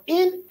 but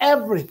in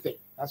everything.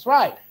 That's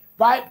right.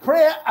 By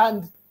prayer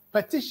and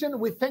petition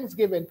with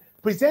thanksgiving,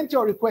 present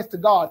your request to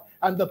God,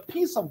 and the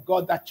peace of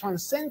God that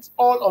transcends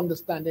all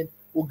understanding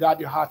will guard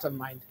your heart and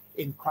mind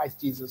in Christ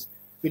Jesus.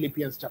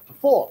 Philippians chapter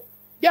 4.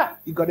 Yeah,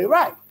 you got it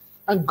right.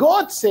 And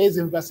God says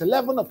in verse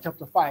 11 of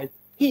chapter 5,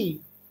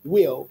 he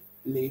will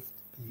lift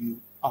you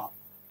up.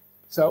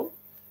 So,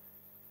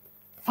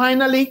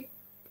 finally,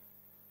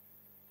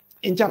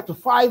 in chapter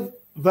 5,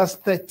 verse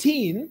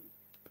 13.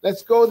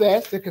 Let's go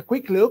there, take a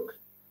quick look.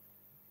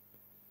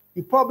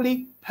 You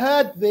probably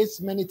heard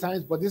this many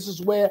times, but this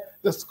is where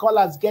the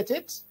scholars get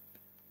it.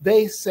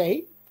 They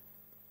say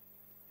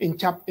in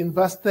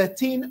verse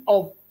 13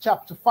 of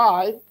chapter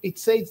 5, it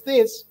says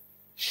this: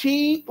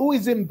 she who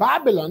is in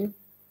Babylon,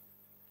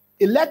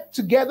 elect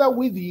together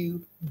with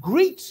you,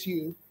 greets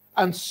you,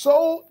 and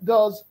so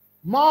does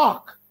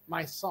Mark,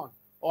 my son.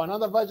 Or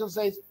another version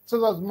says,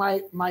 so does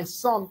my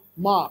son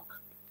Mark.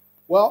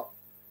 Well,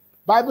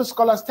 Bible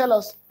scholars tell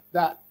us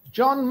that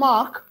John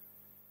Mark,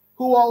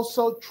 who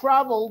also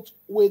traveled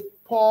with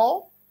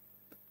Paul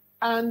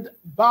and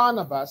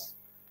Barnabas,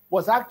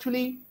 was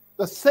actually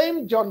the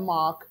same John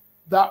Mark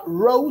that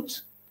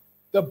wrote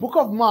the book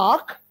of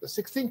Mark, the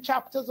 16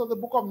 chapters of the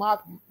book of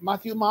Mark,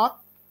 Matthew, Mark.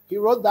 He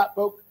wrote that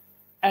book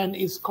and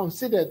is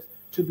considered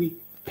to be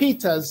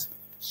Peter's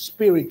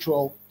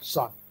spiritual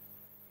son.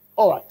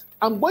 All right,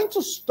 I'm going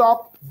to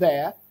stop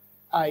there.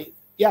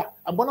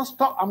 I'm going to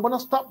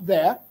stop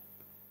there.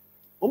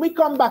 When we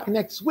come back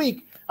next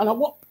week, and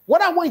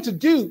what I want you to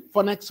do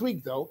for next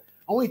week, though,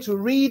 I want you to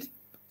read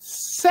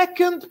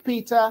 2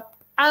 Peter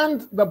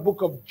and the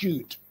book of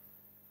Jude.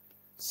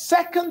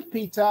 2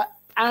 Peter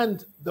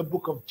and the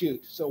book of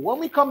Jude. So when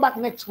we come back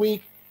next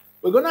week,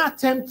 we're going to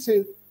attempt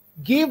to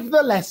give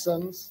the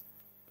lessons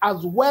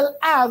as well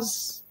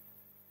as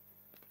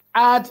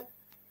add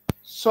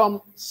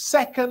some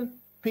 2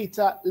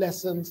 Peter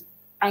lessons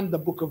and the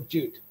book of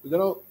Jude. We're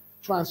going to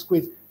try and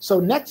squeeze. So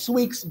next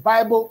week's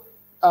Bible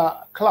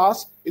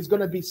class is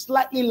going to be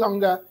slightly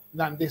longer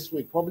than this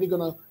week. Probably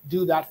going to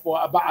do that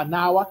for about an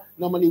hour.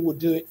 Normally we'll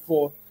do it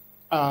for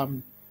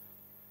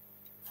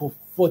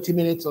 40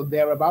 minutes or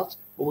thereabouts,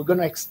 but we're going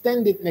to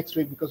extend it next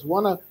week because we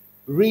want to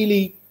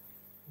really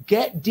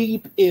get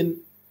deep in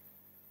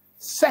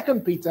 2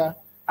 Peter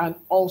and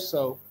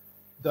also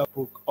the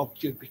book of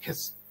Jude,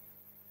 because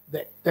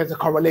there's a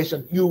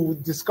correlation you will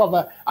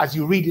discover as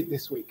you read it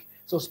this week.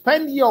 So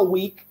spend your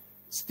week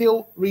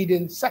still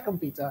reading 2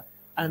 Peter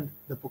and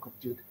the book of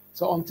Jude.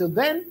 So until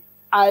then,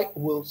 I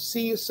will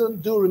see you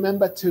soon. Do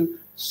remember to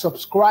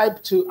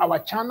subscribe to our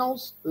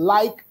channels,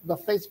 like the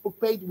Facebook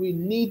page. We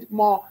need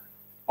more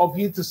of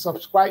you to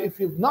subscribe. If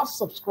you've not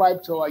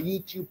subscribed to our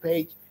YouTube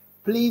page,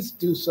 please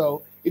do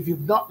so. If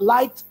you've not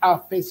liked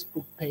our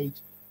Facebook page,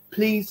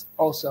 please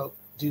also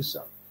do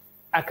so.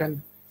 I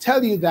can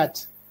tell you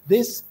that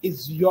this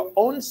is your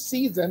own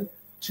season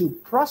to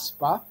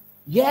prosper.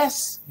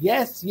 Yes,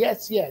 yes,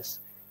 yes, yes.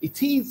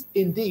 It is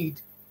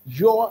indeed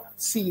your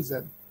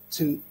season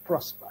to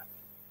prosper.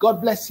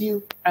 God bless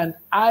you, and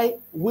I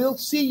will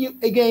see you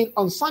again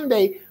on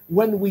Sunday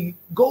when we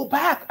go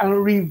back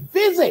and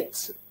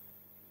revisit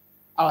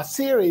our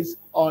series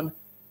on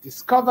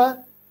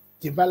discover,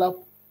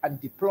 develop, and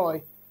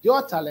deploy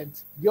your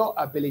talents, your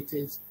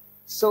abilities,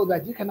 so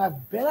that you can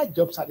have better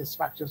job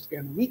satisfactions,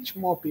 can reach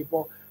more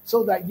people,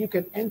 so that you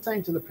can enter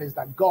into the place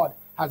that God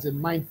has in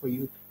mind for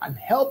you and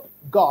help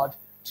God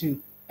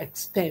to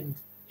extend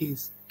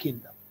his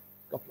kingdom.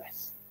 God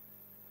bless.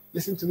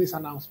 Listen to this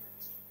announcement.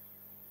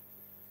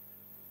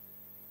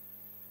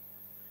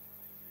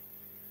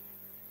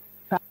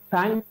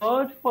 Thank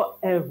God for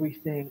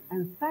everything,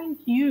 and thank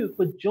you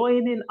for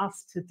joining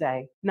us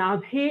today.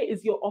 Now, here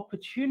is your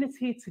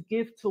opportunity to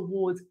give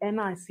towards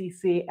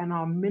NICC and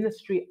our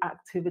ministry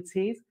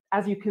activities.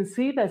 As you can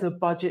see, there's a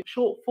budget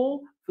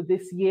shortfall for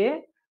this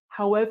year.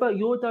 However,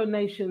 your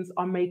donations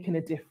are making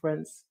a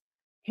difference.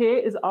 Here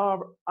is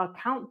our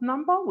account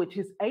number, which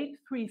is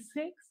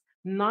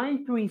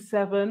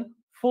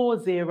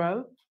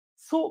 836-937-40,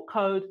 sort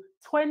code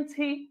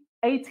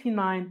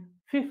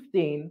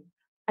 208915.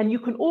 And you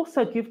can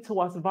also give to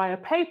us via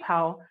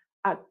PayPal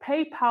at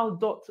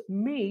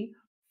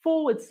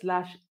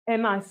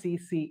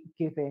paypal.me/NICC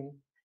giving.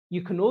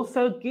 You can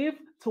also give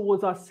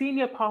towards our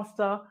senior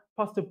pastor,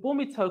 Pastor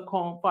Boomy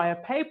Tokan, via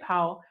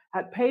PayPal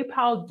at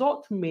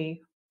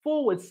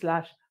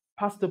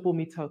paypal.me/Pastor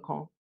Boomy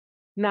Tokan.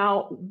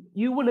 Now,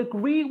 you will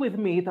agree with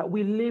me that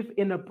we live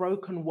in a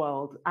broken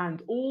world,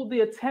 and all the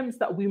attempts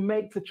that we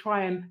make to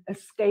try and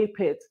escape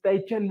it,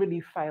 they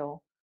generally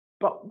fail.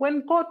 But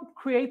when God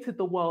created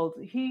the world,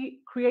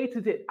 he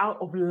created it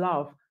out of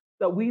love,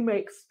 that we may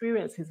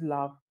experience his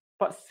love.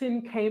 But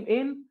sin came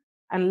in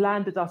and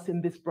landed us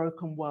in this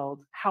broken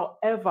world.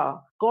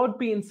 However, God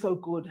being so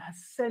good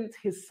has sent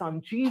his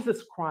son,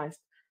 Jesus Christ,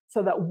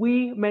 so that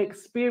we may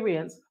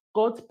experience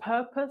God's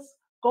purpose,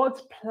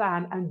 God's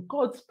plan, and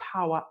God's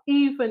power,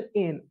 even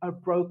in a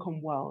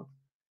broken world.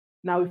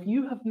 Now, if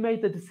you have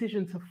made the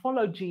decision to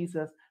follow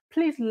Jesus,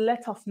 please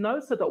let us know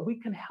so that we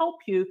can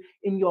help you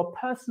in your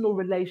personal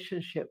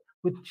relationship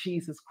with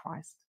Jesus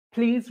Christ.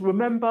 Please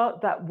remember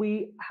that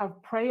we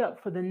have prayer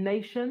for the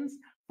nations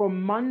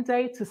from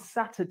Monday to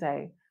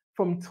Saturday,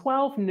 from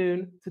 12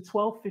 noon to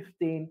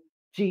 12:15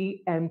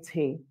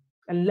 GMT.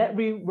 And let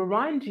me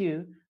remind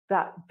you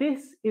that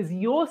this is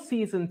your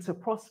season to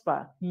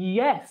prosper.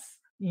 Yes,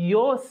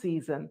 your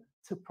season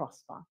to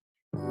prosper.